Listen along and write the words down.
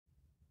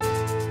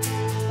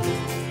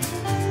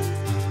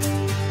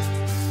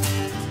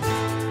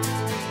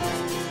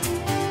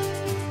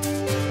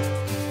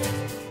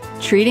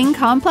Treating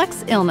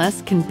complex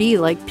illness can be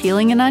like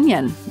peeling an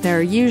onion. There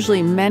are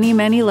usually many,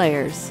 many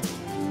layers.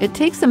 It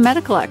takes a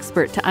medical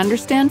expert to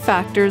understand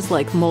factors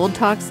like mold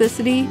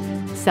toxicity,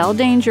 cell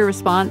danger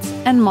response,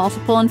 and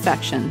multiple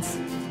infections.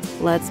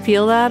 Let's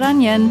peel that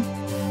onion.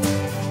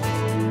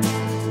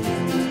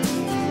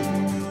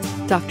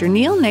 Dr.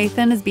 Neil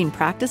Nathan has been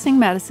practicing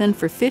medicine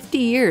for 50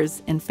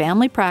 years in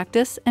family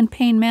practice and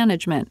pain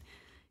management.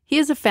 He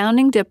is a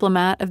founding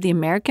diplomat of the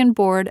American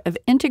Board of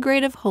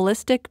Integrative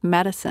Holistic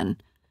Medicine.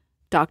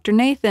 Dr.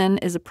 Nathan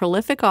is a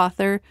prolific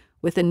author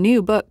with a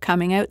new book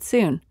coming out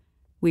soon.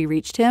 We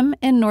reached him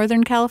in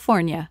Northern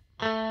California.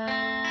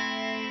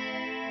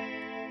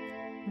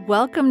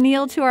 Welcome,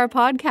 Neil, to our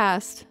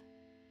podcast.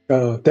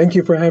 Thank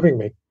you for having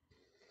me.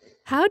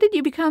 How did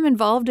you become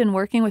involved in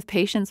working with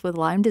patients with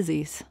Lyme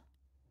disease?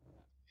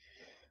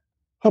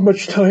 How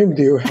much time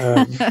do you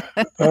have?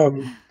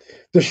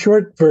 The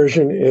short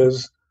version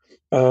is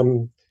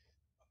I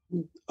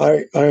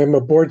am a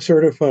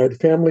board-certified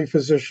family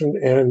physician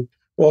and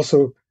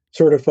also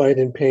certified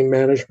in pain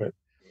management.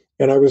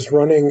 And I was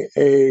running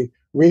a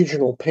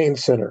regional pain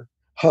center,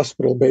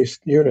 hospital-based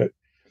unit.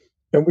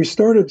 And we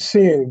started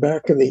seeing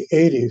back in the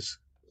 80s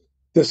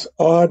this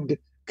odd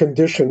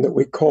condition that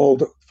we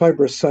called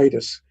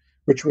fibrositis,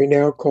 which we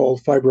now call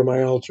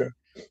fibromyalgia.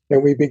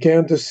 And we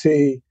began to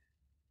see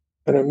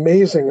an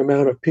amazing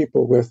amount of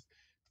people with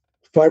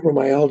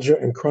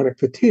fibromyalgia and chronic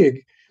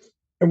fatigue,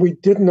 and we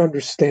didn't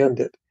understand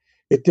it.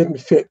 It didn't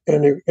fit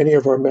any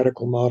of our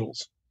medical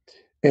models.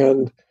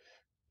 And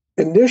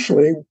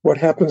initially, what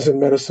happens in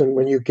medicine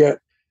when you get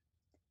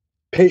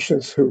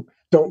patients who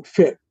don't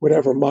fit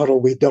whatever model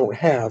we don't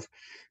have,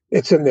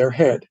 it's in their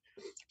head.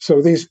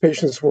 So these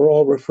patients were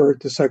all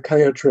referred to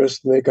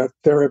psychiatrists, and they got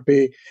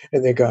therapy,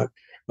 and they got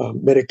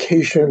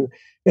medication,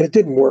 and it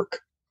didn't work.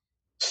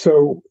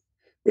 So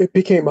it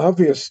became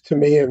obvious to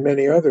me and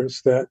many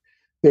others that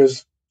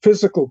there's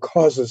physical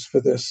causes for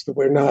this that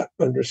we're not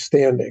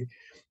understanding.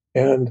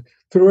 And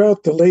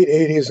throughout the late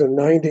 80s and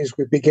 90s,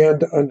 we began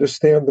to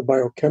understand the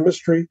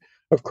biochemistry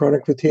of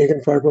chronic fatigue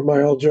and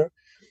fibromyalgia.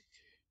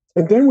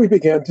 And then we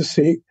began to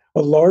see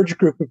a large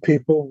group of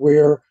people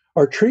where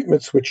our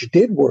treatments, which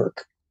did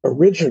work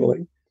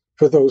originally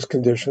for those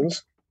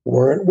conditions,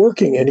 weren't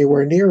working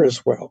anywhere near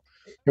as well.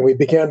 And we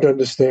began to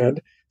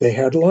understand they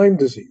had Lyme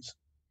disease.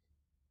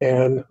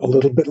 And a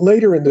little bit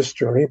later in this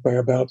journey, by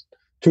about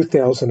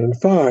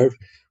 2005,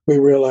 we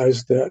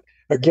realized that,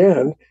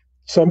 again,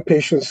 some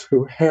patients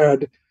who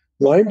had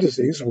Lyme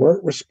disease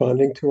weren't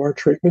responding to our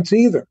treatments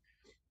either,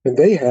 and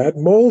they had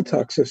mold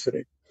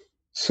toxicity.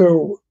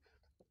 So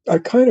I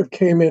kind of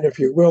came in, if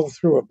you will,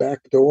 through a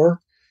back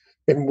door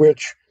in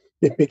which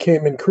it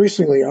became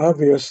increasingly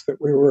obvious that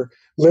we were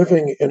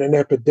living in an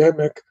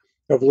epidemic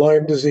of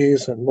Lyme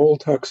disease and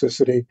mold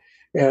toxicity,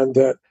 and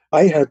that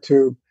I had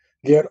to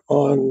get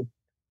on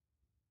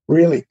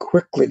really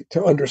quickly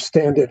to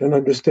understand it and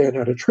understand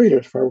how to treat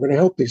it if I were going to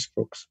help these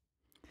folks.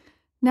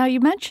 Now,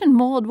 you mentioned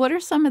mold. What are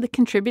some of the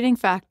contributing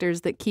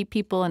factors that keep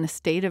people in a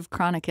state of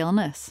chronic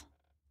illness?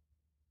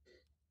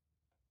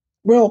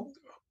 Well,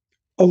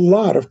 a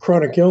lot of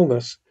chronic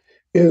illness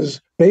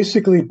is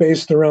basically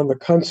based around the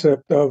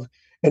concept of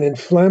an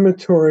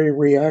inflammatory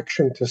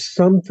reaction to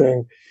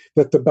something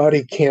that the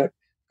body can't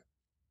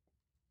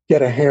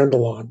get a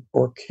handle on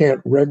or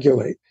can't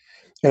regulate.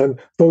 And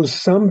those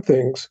some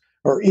things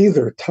are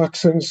either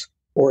toxins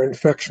or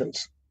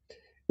infections.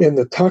 In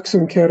the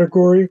toxin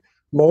category,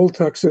 mold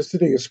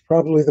toxicity is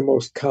probably the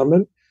most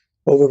common,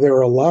 although there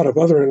are a lot of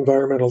other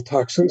environmental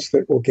toxins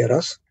that will get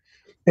us.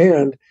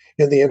 And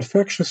in the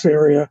infectious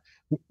area,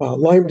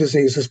 Lyme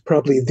disease is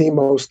probably the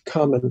most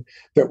common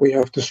that we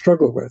have to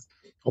struggle with.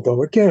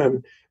 Although,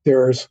 again,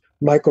 there's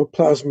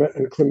mycoplasma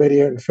and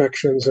chlamydia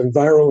infections and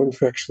viral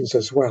infections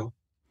as well.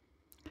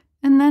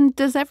 And then,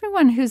 does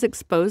everyone who's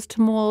exposed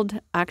to mold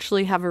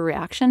actually have a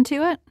reaction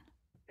to it?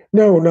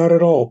 No, not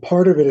at all.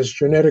 Part of it is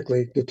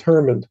genetically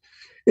determined.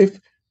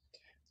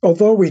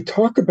 Although we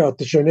talk about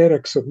the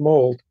genetics of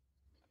mold,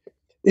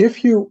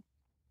 if you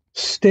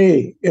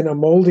stay in a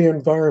moldy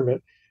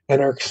environment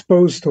and are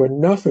exposed to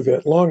enough of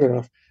it long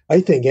enough, I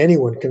think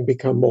anyone can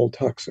become mold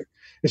toxic.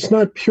 It's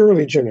not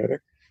purely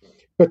genetic,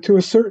 but to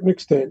a certain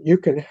extent, you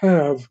can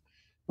have,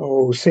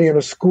 say in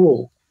a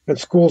school, and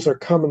schools are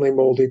commonly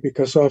moldy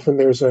because often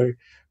there's a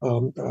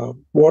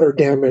water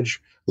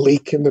damage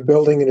leak in the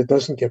building and it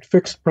doesn't get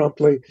fixed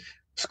promptly.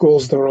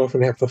 Schools don't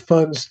often have the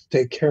funds to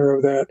take care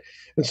of that.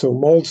 And so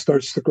mold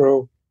starts to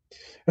grow.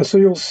 And so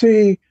you'll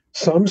see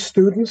some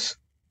students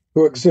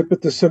who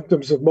exhibit the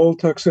symptoms of mold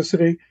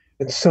toxicity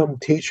and some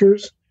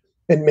teachers,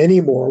 and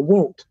many more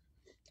won't.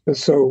 And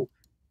so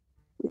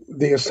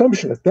the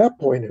assumption at that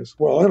point is,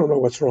 well, I don't know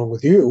what's wrong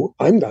with you.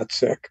 I'm not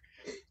sick.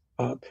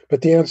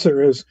 But the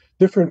answer is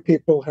different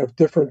people have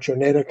different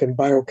genetic and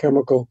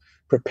biochemical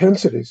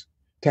propensities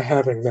to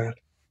having that.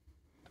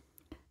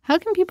 How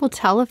can people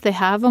tell if they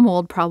have a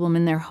mold problem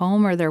in their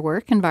home or their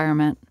work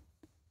environment?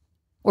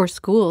 Or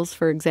schools,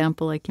 for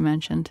example, like you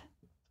mentioned?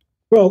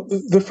 Well,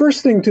 the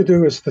first thing to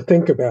do is to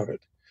think about it.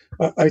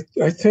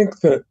 I think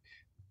that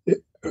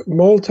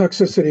mold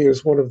toxicity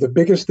is one of the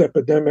biggest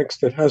epidemics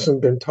that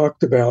hasn't been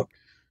talked about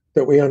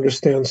that we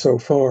understand so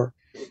far.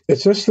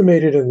 It's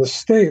estimated in the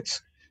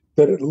States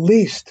that at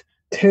least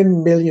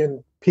 10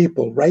 million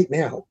people right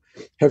now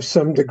have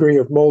some degree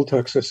of mold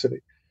toxicity.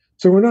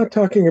 So we're not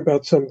talking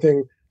about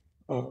something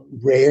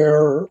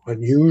rare,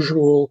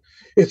 unusual.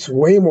 It's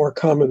way more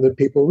common than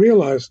people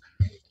realize.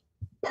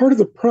 Part of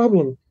the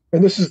problem,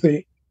 and this is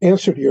the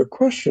answer to your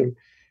question,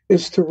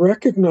 is to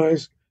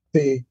recognize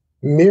the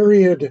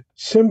myriad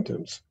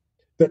symptoms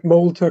that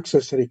mold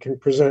toxicity can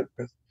present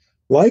with.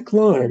 Like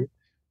Lyme,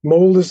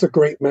 mold is a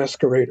great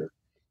masquerader.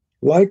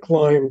 Like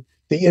Lyme,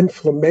 the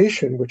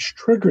inflammation which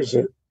triggers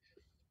it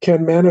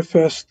can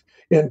manifest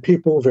in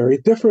people very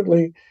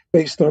differently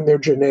based on their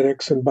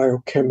genetics and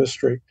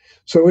biochemistry.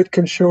 So it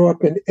can show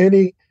up in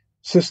any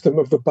system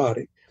of the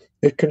body.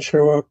 It can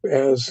show up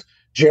as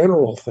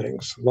general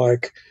things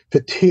like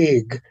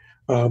fatigue,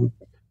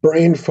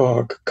 brain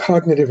fog,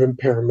 cognitive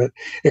impairment.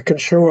 It can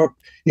show up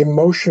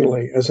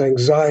emotionally as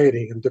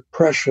anxiety and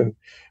depression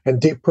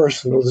and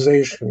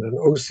depersonalization and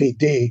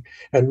OCD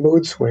and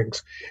mood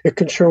swings. It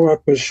can show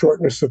up as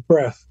shortness of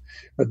breath,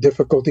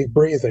 difficulty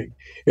breathing.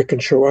 It can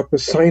show up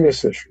as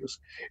sinus issues.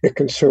 It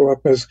can show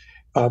up as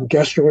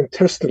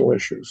gastrointestinal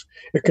issues.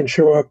 It can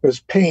show up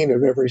as pain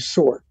of every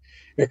sort.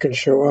 It can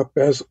show up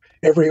as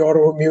every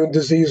autoimmune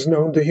disease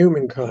known to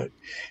humankind.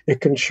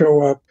 It can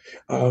show up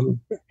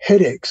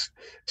headaches.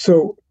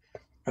 So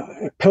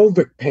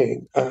pelvic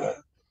pain,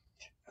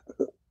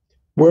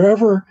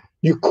 wherever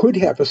you could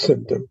have a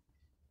symptom,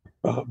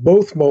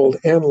 both mold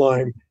and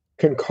Lyme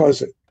can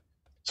cause it.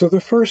 So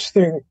the first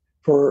thing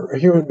for a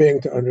human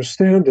being to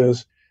understand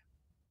is,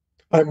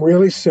 I'm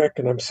really sick,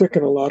 and I'm sick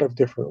in a lot of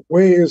different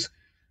ways.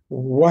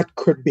 What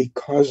could be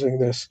causing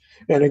this?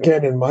 And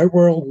again, in my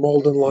world,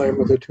 mold and Lyme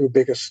are the two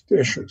biggest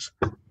issues.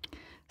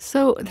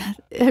 So,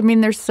 I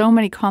mean, there's so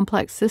many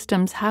complex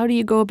systems. How do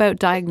you go about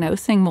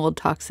diagnosing mold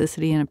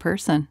toxicity in a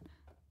person?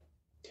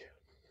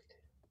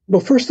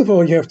 Well, first of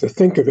all, you have to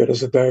think of it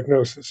as a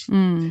diagnosis.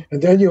 And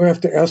then you have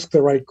to ask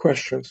the right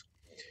questions.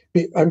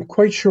 I'm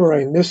quite sure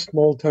I missed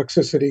mold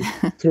toxicity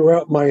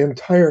throughout my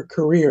entire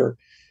career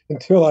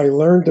until I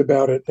learned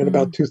about it in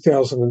about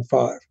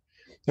 2005,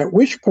 at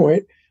which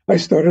point I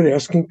started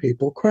asking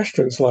people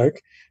questions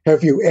like,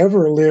 have you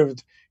ever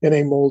lived in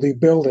a moldy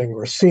building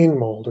or seen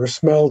mold or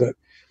smelled it?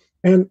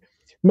 And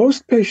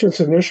most patients'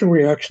 initial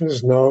reaction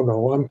is,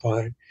 no, I'm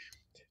fine.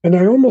 And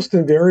I almost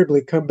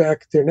invariably come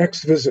back at their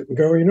next visit and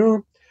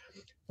go,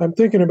 I'm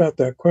thinking about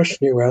that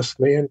question you asked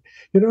me. And,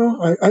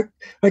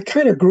 I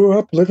kind of grew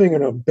up living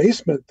in a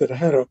basement that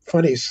had a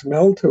funny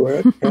smell to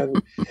it.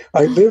 And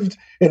I lived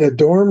in a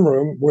dorm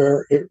room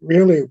where it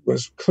really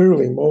was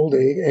clearly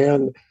moldy.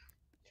 And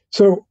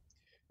so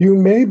you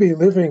may be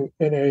living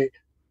in a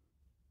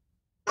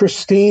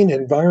pristine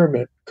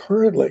environment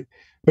currently,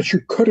 but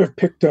you could have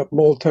picked up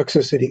mold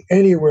toxicity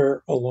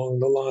anywhere along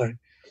the line.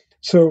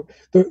 So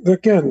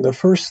again, the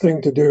first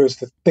thing to do is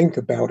to think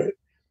about it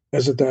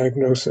as a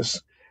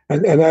diagnosis.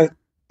 And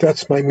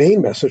that's my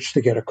main message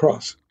to get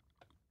across.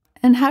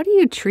 And how do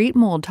you treat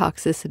mold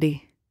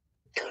toxicity?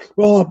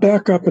 Well, I'll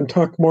back up and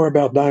talk more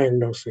about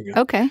diagnosing it.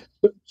 Okay.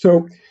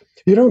 So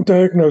you don't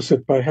diagnose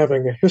it by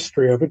having a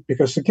history of it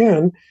because,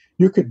 again,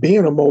 you could be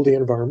in a moldy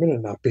environment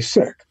and not be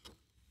sick.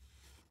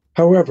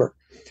 However,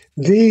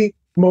 the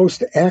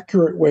most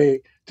accurate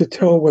way to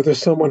tell whether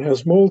someone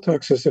has mold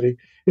toxicity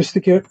is to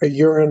get a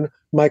urine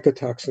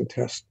mycotoxin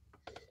test.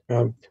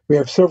 We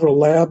have several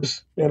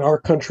labs in our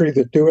country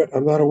that do it.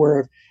 I'm not aware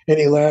of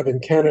any lab in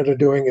Canada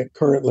doing it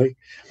currently.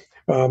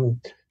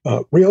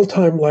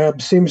 Real-time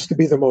lab seems to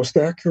be the most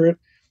accurate.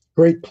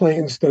 Great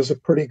Plains does a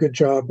pretty good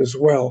job as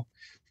well.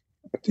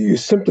 You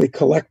simply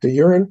collect the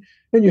urine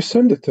and you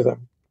send it to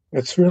them.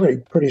 It's really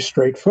pretty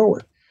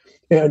straightforward.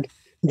 And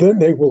then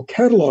they will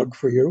catalog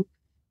for you.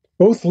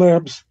 Both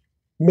labs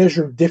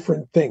measure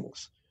different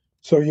things.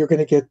 So you're going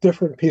to get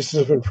different pieces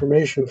of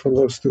information from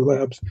those two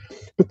labs.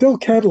 But they'll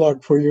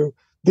catalog for you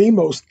the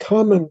most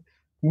common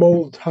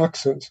mold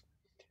toxins.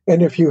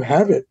 And if you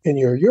have it in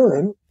your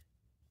urine,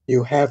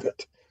 you have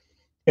it.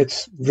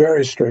 It's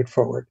very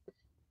straightforward.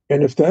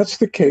 And if that's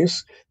the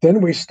case,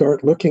 then we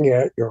start looking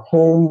at your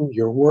home,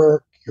 your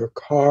work, your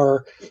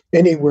car,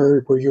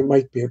 anywhere where you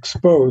might be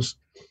exposed.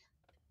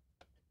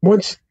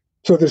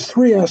 So there's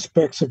three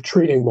aspects of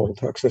treating mold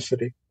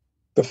toxicity.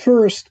 The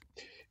first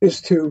is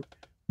to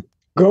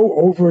go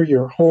over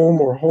your home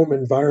or home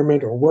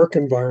environment or work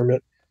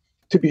environment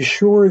to be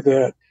sure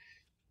that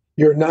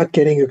you're not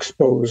getting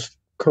exposed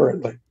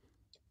currently.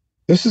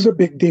 This is a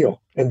big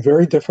deal and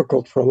very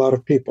difficult for a lot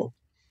of people.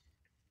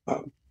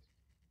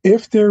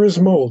 If there is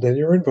mold in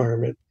your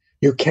environment,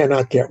 you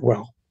cannot get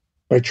well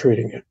by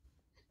treating it.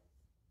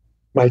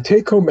 My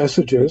take-home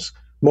message is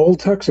mold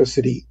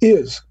toxicity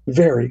is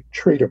very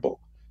treatable,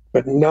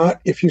 but not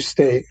if you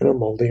stay in a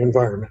moldy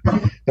environment.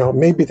 Now,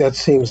 maybe that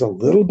seems a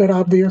little bit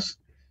obvious,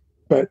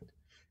 but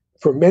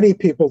for many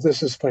people,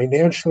 this is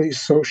financially,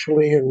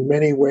 socially, in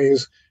many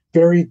ways,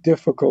 very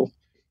difficult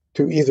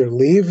to either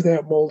leave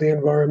that moldy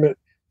environment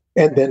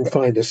and then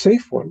find a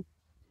safe one,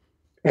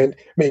 And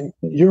I mean,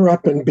 you're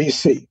up in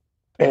BC,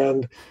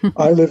 and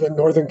I live in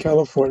Northern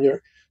California.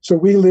 So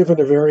we live in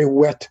a very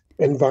wet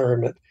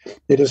environment.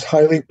 It is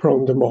highly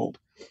prone to mold.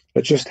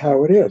 That's just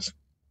how it is.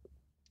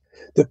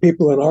 The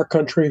people in our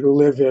country who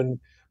live in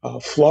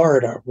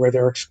Florida, where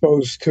they're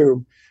exposed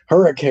to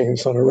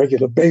hurricanes on a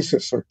regular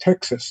basis, or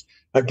Texas,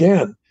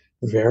 again,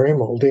 very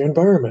moldy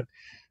environment.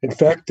 In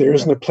fact, there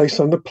isn't a place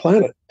on the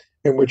planet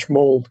in which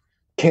mold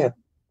can't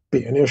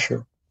be an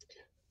issue.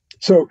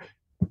 So,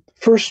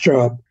 first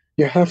job,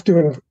 you have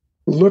to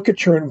look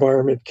at your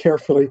environment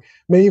carefully,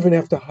 may even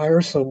have to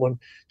hire someone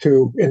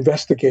to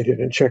investigate it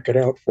and check it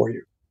out for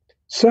you.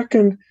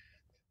 Second,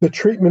 the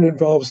treatment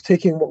involves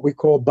taking what we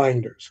call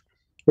binders,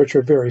 which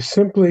are very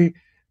simply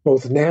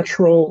both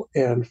natural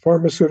and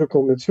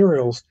pharmaceutical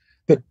materials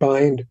that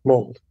bind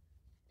mold.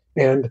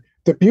 And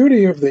the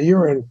beauty of the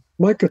urine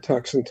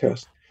mycotoxin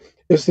test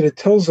is that it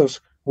tells us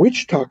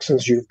which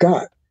toxins you've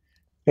got.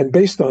 And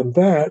based on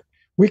that,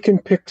 we can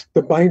pick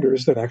the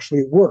binders that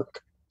actually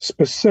work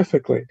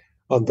specifically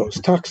on those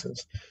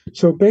toxins.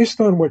 So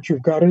based on what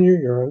you've got in your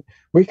urine,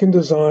 we can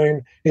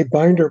design a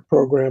binder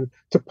program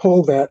to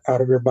pull that out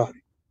of your body.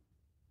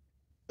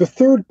 The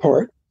third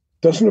part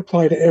doesn't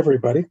apply to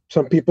everybody.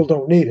 Some people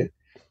don't need it,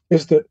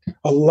 is that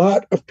a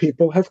lot of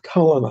people have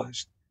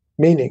colonized,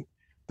 meaning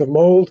the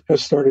mold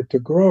has started to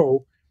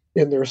grow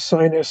in their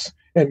sinus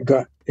and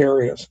gut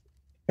areas.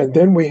 And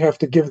then we have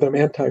to give them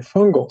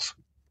antifungals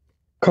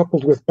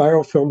coupled with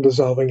biofilm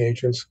dissolving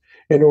agents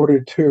in order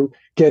to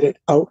get it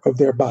out of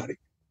their body.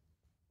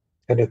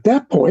 And at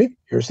that point,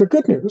 here's the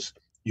good news,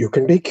 you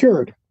can be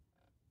cured.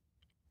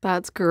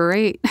 That's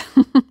great.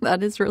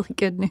 That is really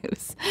good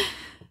news.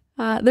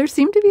 There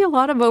seem to be a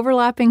lot of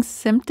overlapping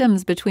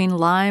symptoms between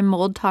Lyme,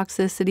 mold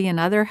toxicity, and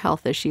other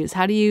health issues.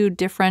 How do you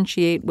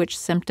differentiate which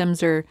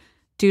symptoms are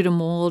due to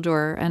mold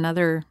or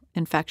another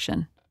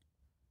infection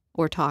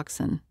or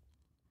toxin?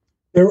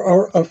 There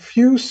are a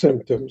few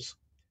symptoms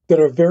that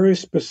are very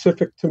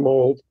specific to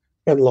mold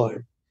and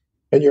Lyme.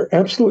 And you're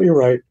absolutely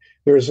right.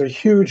 There is a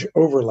huge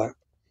overlap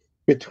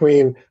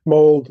between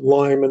mold,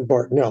 Lyme, and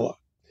Bartonella.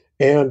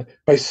 And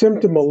by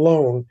symptom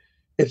alone,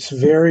 it's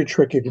very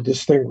tricky to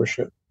distinguish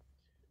it.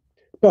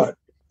 But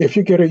if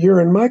you get a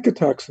urine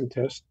mycotoxin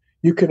test,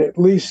 you can at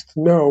least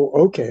know,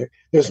 okay,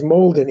 there's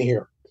mold in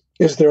here.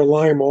 Is there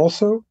Lyme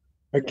also?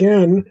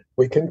 Again,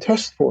 we can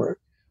test for it.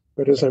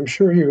 But as I'm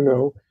sure you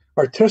know,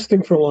 our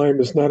testing for Lyme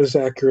is not as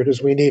accurate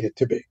as we need it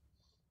to be.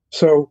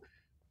 So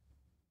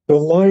the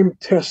Lyme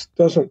test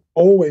doesn't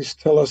always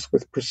tell us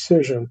with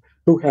precision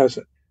who has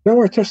it. Now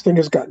our testing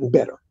has gotten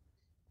better.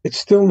 It's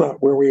still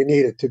not where we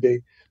need it to be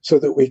so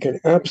that we can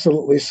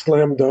absolutely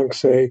slam dunk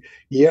say,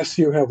 yes,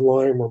 you have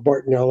Lyme or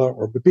Bartonella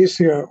or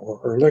Babesia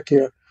or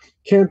Ehrlichia.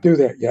 Can't do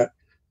that yet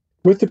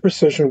with the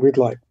precision we'd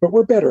like, but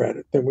we're better at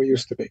it than we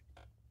used to be.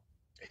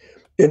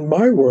 In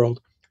my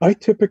world, I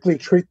typically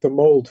treat the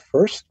mold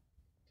first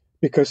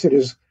because it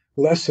is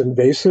less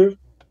invasive.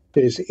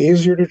 It is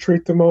easier to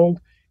treat the mold.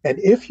 And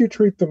if you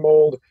treat the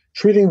mold,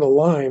 treating the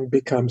Lyme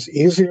becomes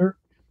easier.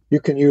 You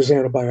can use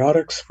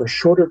antibiotics for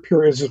shorter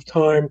periods of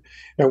time,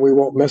 and we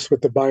won't mess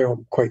with the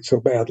biome quite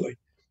so badly.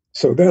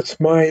 So that's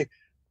my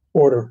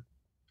order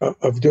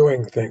of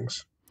doing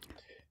things.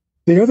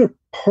 The other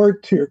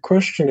part to your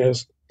question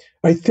is,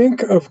 I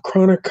think of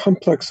chronic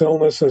complex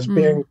illness as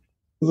being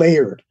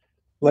layered,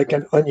 like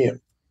an onion,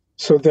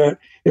 so that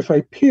if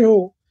I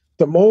peel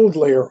the mold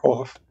layer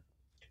off,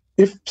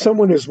 if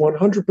someone is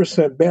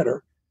 100%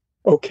 better,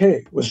 okay,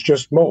 it was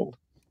just mold.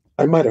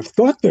 I might have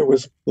thought there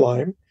was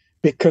Lyme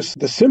because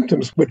the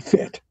symptoms would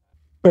fit,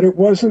 but it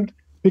wasn't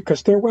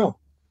because they're well.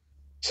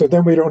 So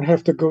then we don't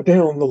have to go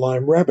down the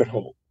Lyme rabbit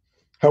hole.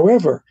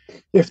 However,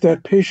 if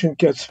that patient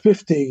gets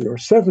 50 or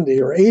 70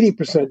 or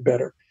 80%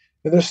 better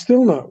and they're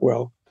still not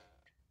well,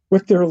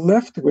 what they're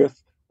left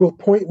with will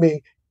point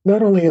me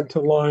not only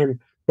into Lyme,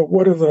 but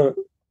what are the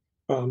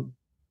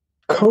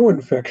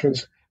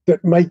co-infections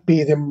that might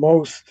be the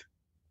most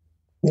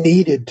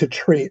needed to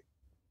treat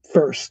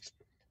first.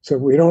 So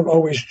we don't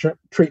always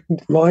treat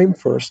Lyme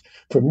first.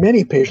 For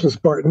many patients,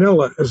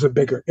 Bartonella is a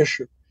bigger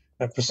issue.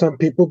 And for some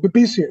people,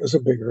 Babesia is a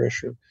bigger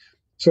issue.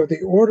 So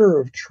the order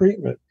of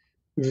treatment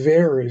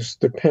varies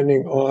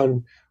depending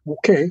on,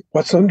 okay,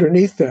 what's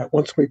underneath that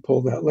once we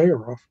pull that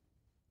layer off.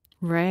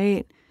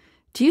 Right.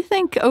 Do you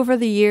think over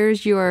the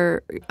years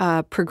your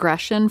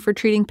progression for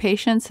treating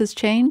patients has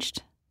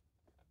changed?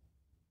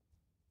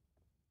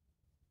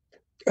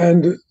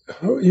 And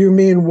you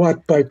mean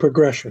what by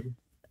progression?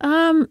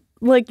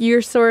 Like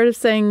you're sort of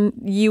saying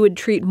you would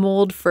treat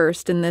mold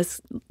first and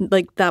this,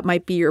 like that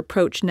might be your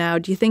approach now.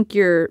 Do you think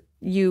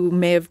you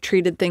may have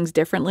treated things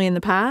differently in the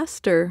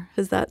past, or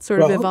has that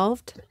sort of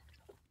evolved?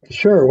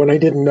 Sure. When I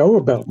didn't know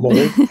about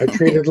mold, I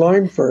treated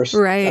Lyme first.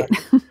 Right.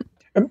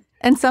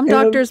 And some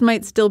doctors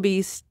might still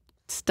be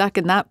stuck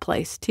in that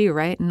place too,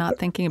 right? And not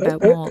thinking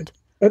about mold.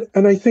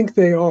 And I think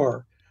they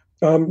are.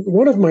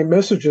 One of my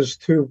messages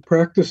to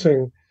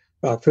practicing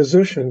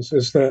physicians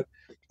is that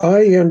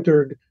I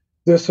entered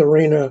this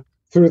arena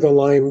through the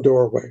Lyme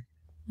doorway.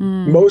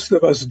 Most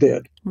of us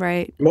did.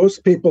 Right.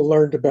 Most people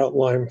learned about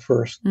Lyme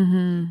first.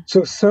 Mm-hmm.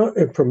 So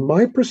from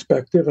my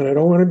perspective, and I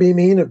don't want to be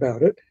mean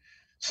about it,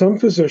 some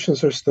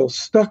physicians are still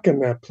stuck in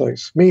that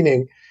place,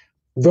 meaning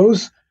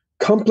those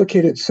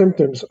complicated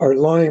symptoms are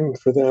Lyme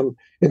for them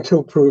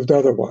until proved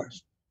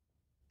otherwise.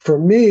 For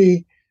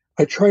me,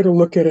 I try to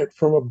look at it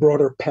from a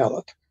broader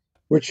palette,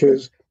 which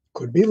is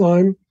could be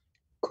Lyme,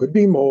 could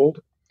be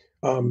mold.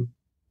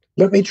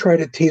 Let me try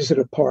to tease it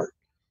apart.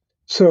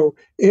 So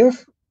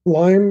if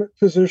Lyme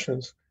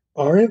physicians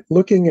aren't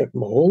looking at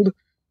mold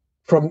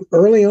from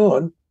early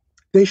on,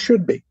 they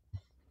should be.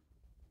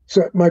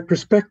 So my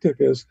perspective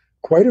is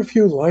quite a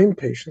few Lyme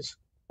patients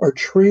are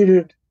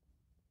treated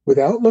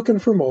without looking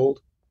for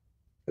mold,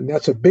 and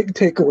that's a big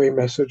takeaway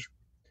message,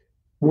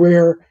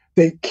 where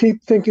they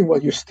keep thinking,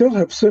 well, you still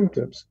have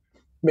symptoms.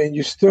 I mean,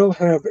 you still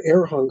have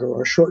air hunger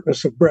or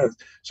shortness of breath,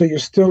 so you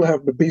still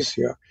have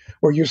babesia,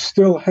 or you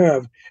still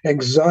have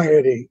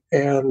anxiety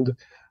and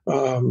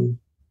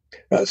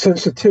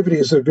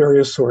sensitivities of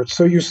various sorts.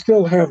 So you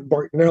still have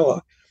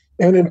Bartonella.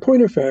 And in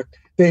point of fact,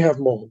 they have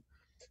mold.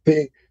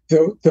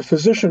 The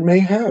physician may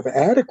have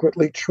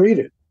adequately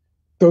treated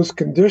those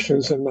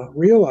conditions and not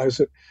realize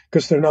it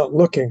because they're not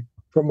looking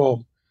for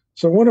mold.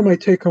 So one of my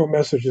take-home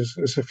messages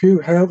is if you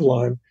have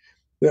Lyme,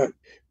 that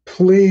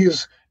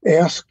please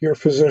ask your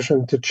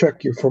physician to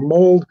check you for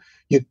mold.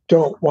 You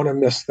don't want to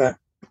miss that.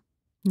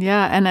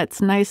 Yeah, and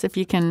it's nice if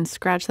you can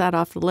scratch that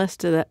off the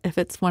list if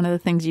it's one of the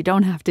things you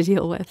don't have to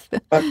deal with.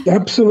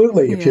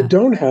 Absolutely. Yeah. If you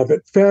don't have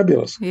it,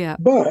 fabulous. Yeah.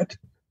 But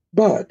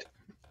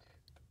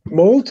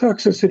mold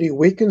toxicity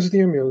weakens the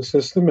immune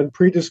system and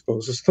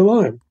predisposes to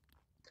Lyme.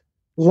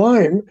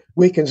 Lyme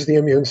weakens the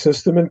immune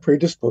system and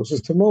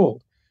predisposes to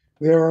mold.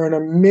 There are an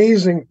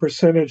amazing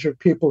percentage of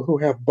people who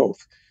have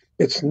both.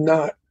 It's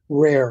not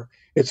rare.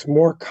 It's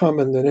more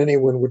common than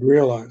anyone would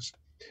realize.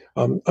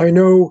 I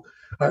know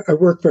I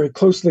work very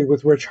closely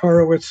with Rich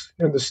Horowitz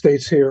in the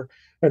States here,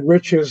 and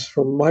Rich is,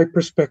 from my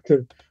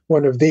perspective,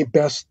 one of the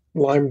best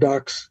Lyme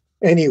docs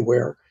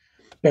anywhere.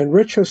 And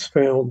Rich has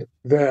found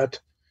that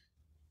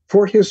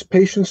for his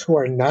patients who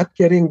are not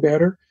getting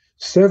better,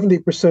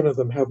 70% of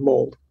them have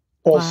mold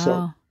also.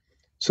 Wow.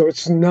 So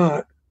it's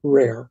not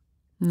rare.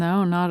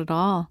 No, not at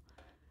all.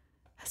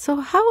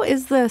 So how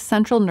is the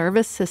central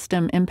nervous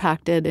system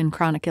impacted in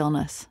chronic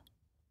illness?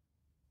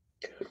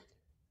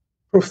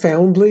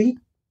 Profoundly.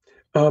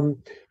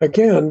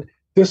 Again,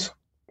 this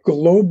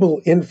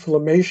global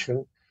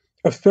inflammation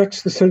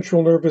affects the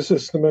central nervous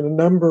system in a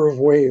number of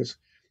ways.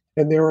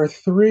 And there are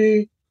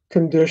three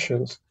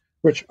conditions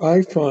which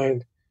I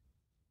find,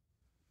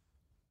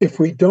 if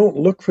we don't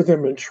look for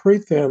them and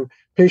treat them,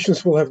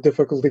 patients will have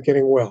difficulty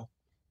getting well.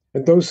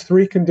 And those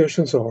three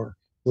conditions are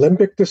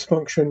limbic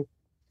dysfunction,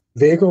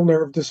 vagal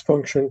nerve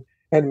dysfunction,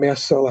 and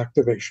mast cell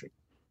activation.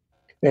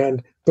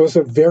 And those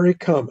are very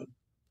common.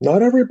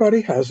 Not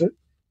everybody has it.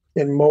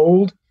 In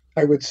mold,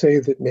 I would say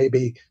that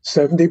maybe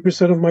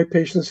 70% of my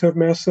patients have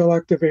mast cell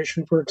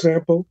activation, for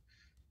example.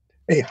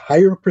 A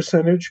higher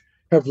percentage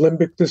have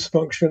limbic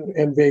dysfunction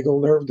and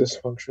vagal nerve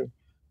dysfunction.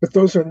 But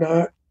those are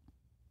not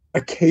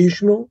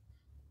occasional.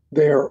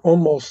 They are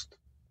almost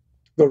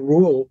the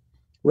rule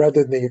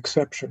rather than the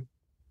exception.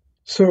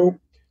 So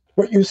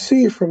what you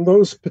see from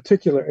those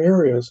particular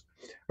areas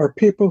are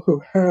people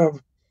who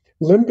have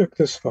limbic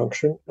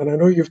dysfunction, and I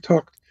know you've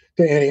talked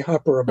to Annie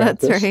Hopper about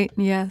this. That's right,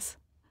 yes.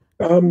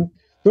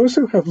 Those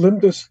who have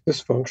limb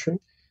dysfunction,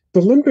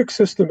 the limbic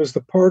system is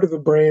the part of the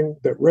brain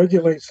that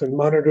regulates and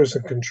monitors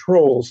and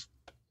controls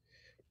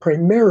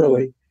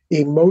primarily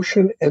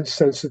emotion and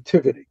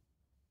sensitivity.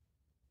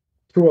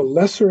 To a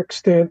lesser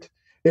extent,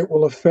 it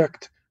will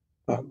affect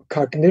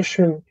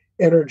cognition,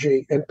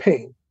 energy, and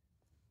pain.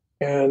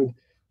 And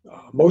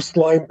most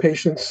Lyme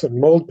patients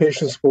and mold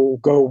patients will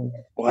go,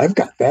 well, I've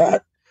got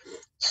that.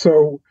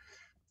 So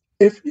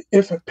if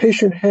a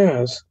patient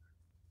has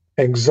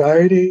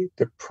anxiety,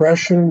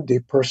 depression,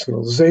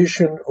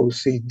 depersonalization,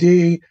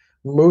 OCD,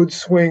 mood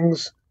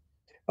swings,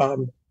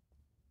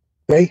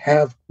 they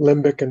have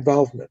limbic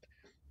involvement.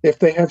 If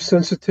they have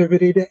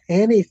sensitivity to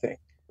anything,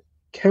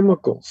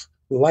 chemicals,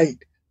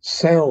 light,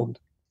 sound,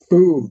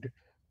 food,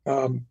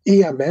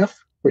 EMF,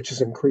 which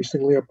is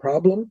increasingly a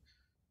problem,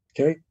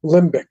 okay,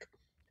 limbic.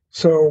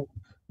 So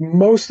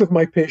most of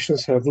my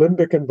patients have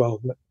limbic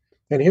involvement.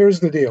 And here's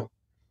the deal.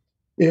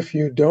 If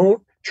you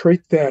don't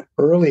treat that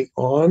early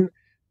on,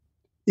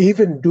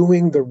 even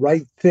doing the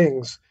right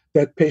things,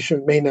 that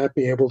patient may not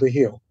be able to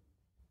heal.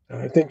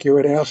 I think you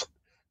had asked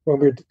when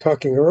we were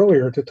talking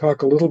earlier to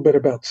talk a little bit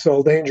about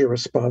cell danger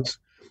response.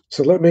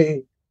 So let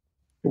me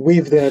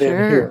weave that in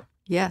here.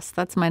 Yes,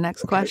 that's my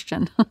next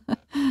question.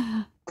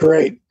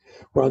 Great.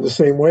 We're on the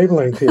same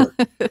wavelength here.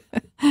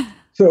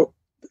 So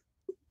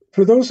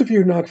for those of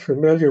you not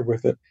familiar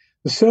with it,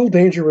 the cell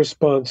danger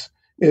response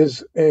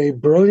is a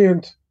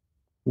brilliant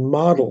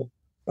model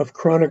of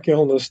chronic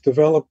illness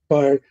developed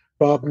by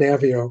Bob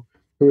Navio,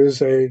 who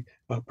is a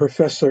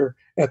professor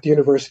at the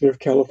University of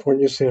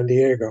California, San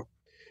Diego.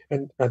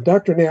 And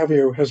Dr.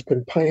 Navio has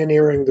been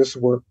pioneering this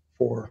work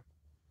for,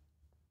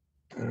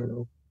 I don't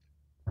know,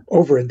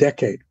 over a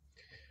decade.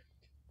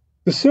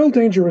 The cell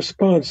danger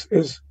response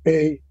is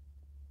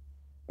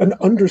an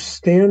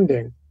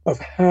understanding of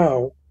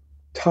how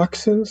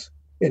toxins,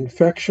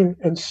 infection,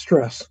 and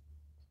stress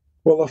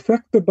will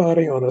affect the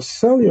body on a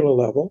cellular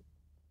level,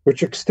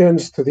 which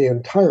extends to the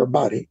entire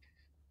body.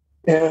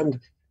 And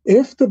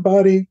if the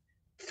body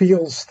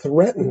feels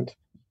threatened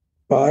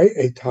by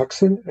a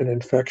toxin, an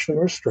infection,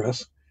 or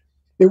stress,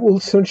 it will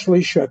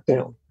essentially shut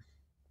down.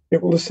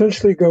 It will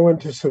essentially go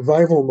into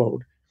survival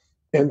mode.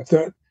 And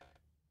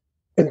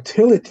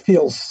until it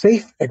feels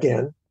safe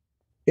again,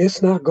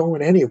 it's not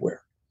going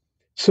anywhere.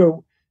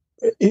 So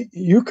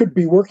you could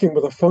be working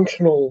with a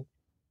functional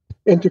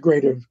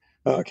integrative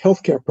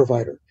healthcare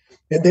provider,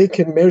 and they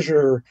can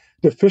measure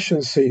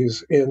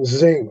deficiencies in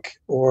zinc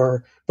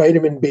or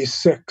vitamin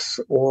B6,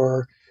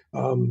 or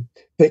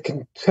they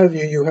can tell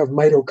you have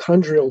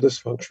mitochondrial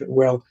dysfunction.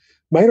 Well,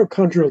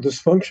 mitochondrial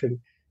dysfunction,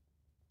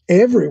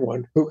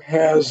 everyone who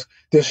has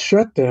this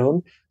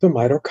shutdown, the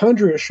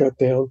mitochondria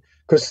shutdown,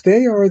 because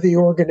they are the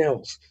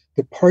organelles,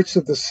 the parts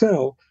of the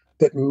cell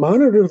that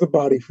monitor the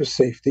body for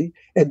safety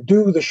and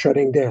do the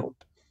shutting down.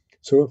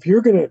 So if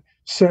you're going to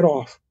set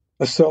off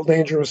a cell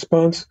danger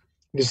response,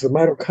 it is the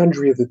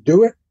mitochondria that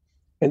do it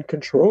and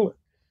control it.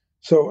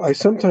 So I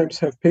sometimes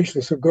have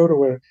patients who go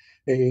to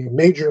a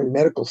major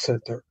medical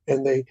center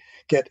and they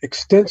get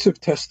extensive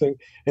testing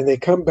and they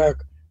come back,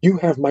 you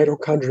have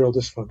mitochondrial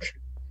dysfunction.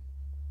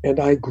 And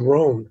I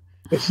groan.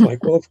 It's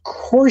like, well, of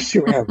course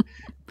you have.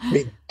 I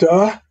mean,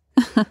 duh.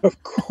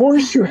 Of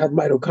course you have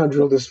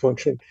mitochondrial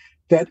dysfunction.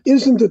 That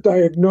isn't a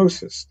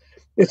diagnosis.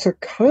 It's a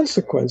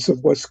consequence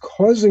of what's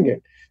causing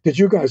it. Did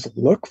you guys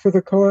look for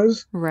the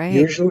cause? Right.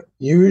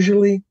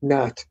 Usually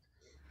not.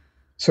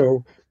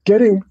 So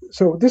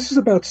this is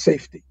about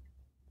safety.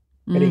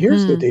 And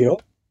here's the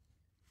deal.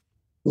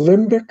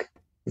 Limbic,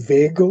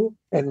 vagal,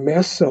 and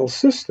mast cell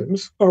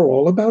systems are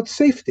all about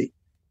safety.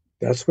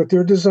 That's what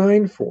they're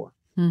designed for.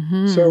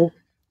 So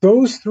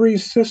those three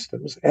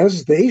systems,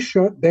 as they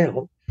shut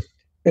down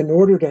in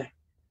order to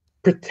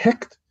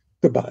protect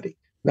the body,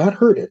 not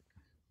hurt it,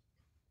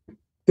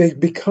 they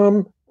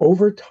become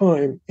over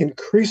time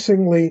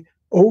increasingly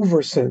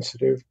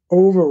oversensitive,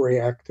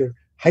 overreactive,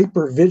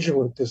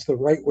 hypervigilant is the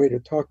right way to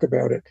talk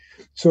about it,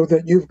 so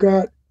that you've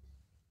got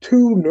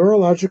two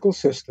neurological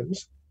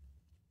systems,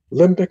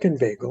 limbic and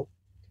vagal,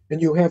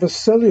 and you have a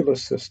cellular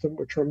system,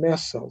 which are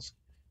mast cells,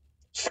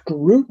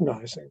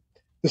 scrutinizing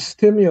the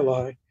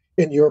stimuli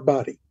in your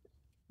body,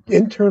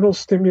 internal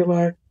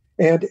stimuli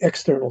and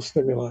external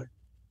stimuli,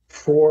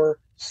 for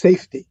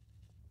safety.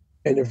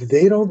 And if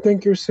they don't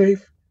think you're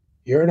safe,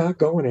 you're not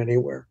going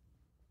anywhere.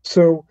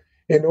 So,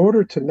 in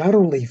order to not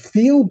only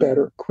feel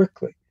better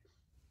quickly,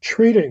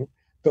 treating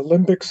the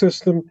limbic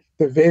system,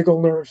 the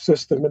vagal nerve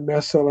system, and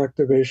mast cell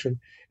activation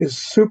is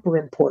super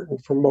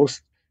important for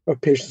most of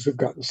patients who've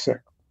gotten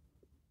sick.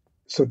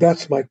 So,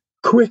 that's my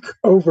quick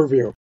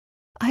overview.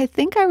 I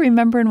think I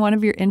remember in one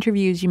of your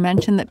interviews, you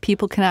mentioned that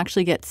people can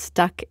actually get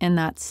stuck in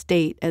that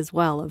state as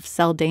well of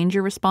cell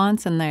danger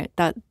response, and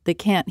that they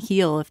can't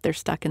heal if they're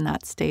stuck in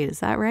that state.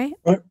 Is that right?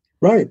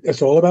 Right.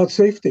 It's all about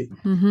safety.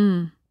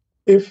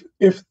 If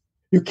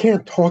you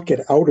can't talk it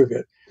out of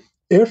it,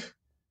 if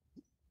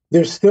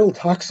there's still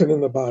toxin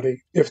in the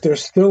body, if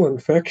there's still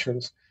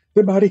infections,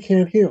 the body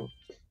can't heal.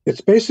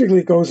 It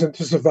basically goes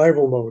into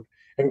survival mode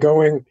and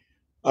going,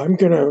 I'm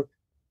going to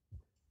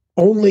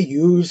only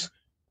use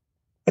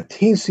a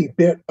teensy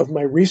bit of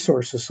my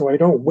resources so I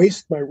don't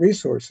waste my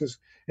resources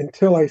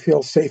until I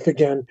feel safe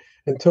again,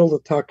 until the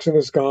toxin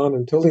is gone,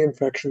 until the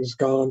infection is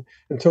gone,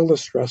 until the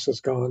stress is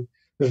gone.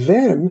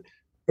 Then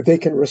they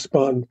can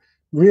respond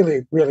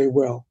really, really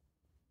well.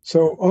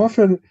 So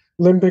often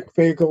limbic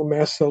vagal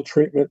mast cell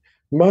treatment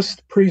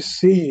must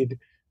precede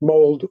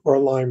mold or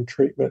Lyme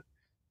treatment.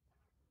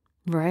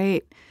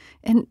 Right.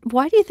 And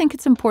why do you think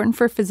it's important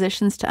for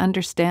physicians to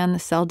understand the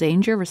cell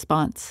danger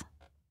response?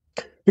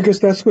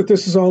 Because that's what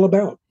this is all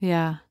about.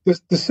 Yeah.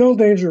 The cell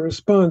danger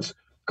response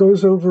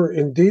goes over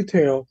in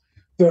detail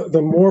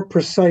the more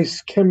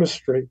precise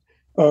chemistry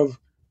of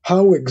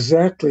how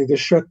exactly the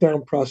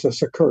shutdown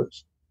process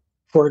occurs.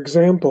 For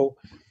example,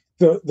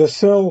 the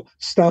cell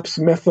stops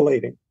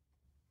methylating.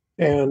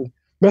 And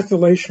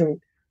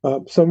methylation,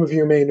 some of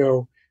you may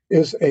know,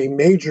 is a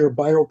major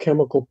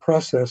biochemical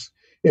process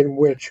in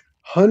which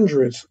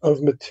hundreds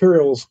of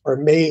materials are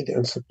made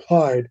and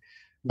supplied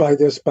by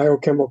this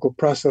biochemical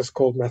process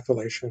called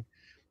methylation.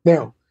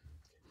 Now,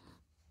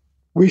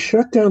 we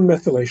shut down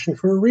methylation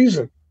for a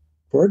reason.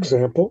 For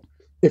example,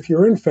 if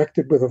you're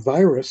infected with a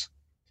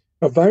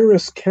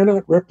virus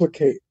cannot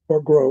replicate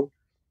or grow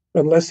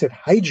unless it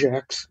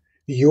hijacks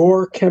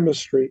your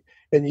chemistry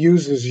and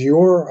uses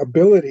your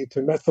ability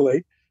to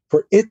methylate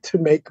for it to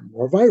make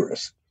more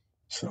virus.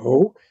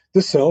 So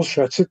the cell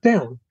shuts it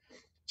down.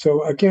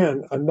 So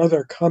again,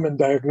 another common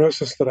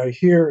diagnosis that I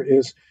hear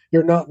is,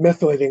 you're not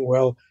methylating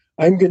well.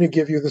 I'm going to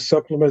give you the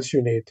supplements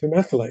you need to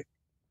methylate.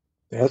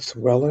 That's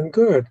well and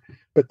good,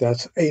 but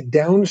that's a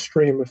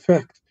downstream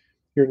effect.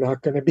 You're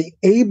not going to be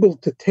able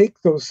to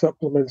take those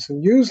supplements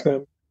and use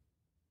them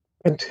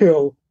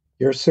until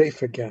you're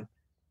safe again.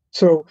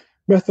 So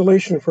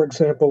Methylation, for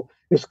example,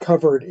 is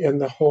covered in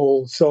the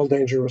whole cell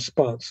danger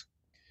response.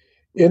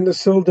 In the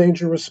cell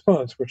danger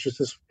response, which is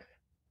this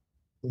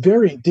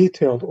very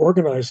detailed,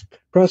 organized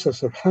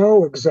process of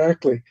how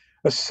exactly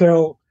a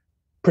cell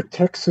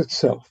protects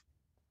itself.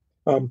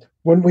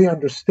 When we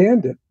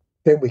understand it,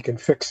 then we can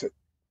fix it.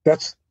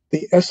 That's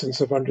the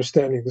essence of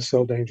understanding the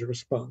cell danger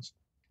response.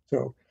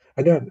 So,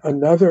 again,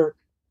 another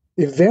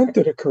event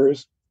that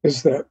occurs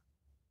is that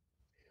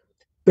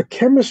the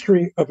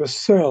chemistry of a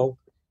cell,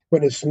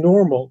 when it's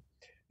normal,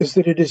 is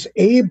that it is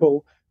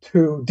able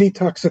to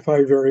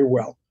detoxify very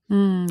well.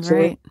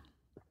 Right.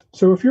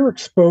 So if you're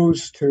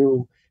exposed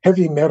to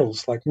heavy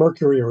metals like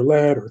mercury or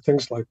lead or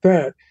things like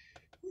that,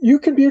 you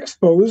can be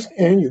exposed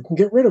and you can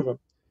get rid of them.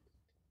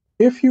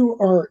 If you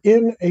are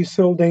in a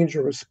cell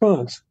danger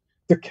response,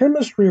 the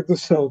chemistry of the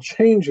cell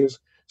changes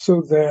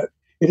so that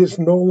it is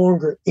no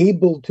longer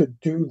able to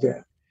do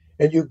that.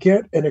 And you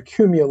get an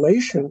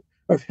accumulation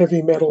of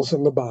heavy metals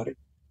in the body.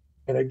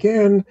 And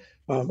again,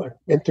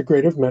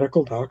 integrative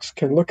medical docs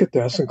can look at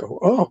this and go,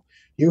 oh,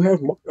 you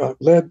have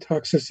lead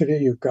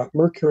toxicity, you've got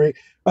mercury,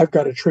 I've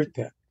got to treat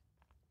that.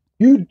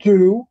 You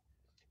do,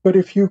 but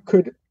if you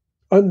could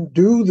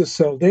undo the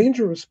cell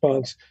danger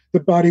response, the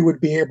body would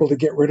be able to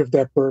get rid of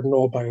that burden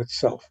all by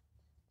itself.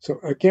 So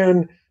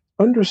again,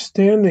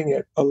 understanding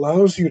it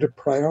allows you to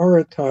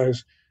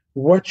prioritize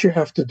what you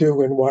have to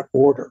do in what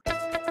order.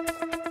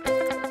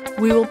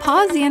 We will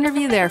pause the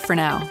interview there for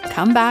now.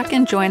 Come back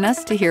and join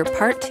us to hear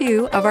part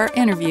 2 of our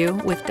interview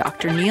with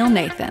Dr. Neil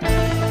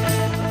Nathan.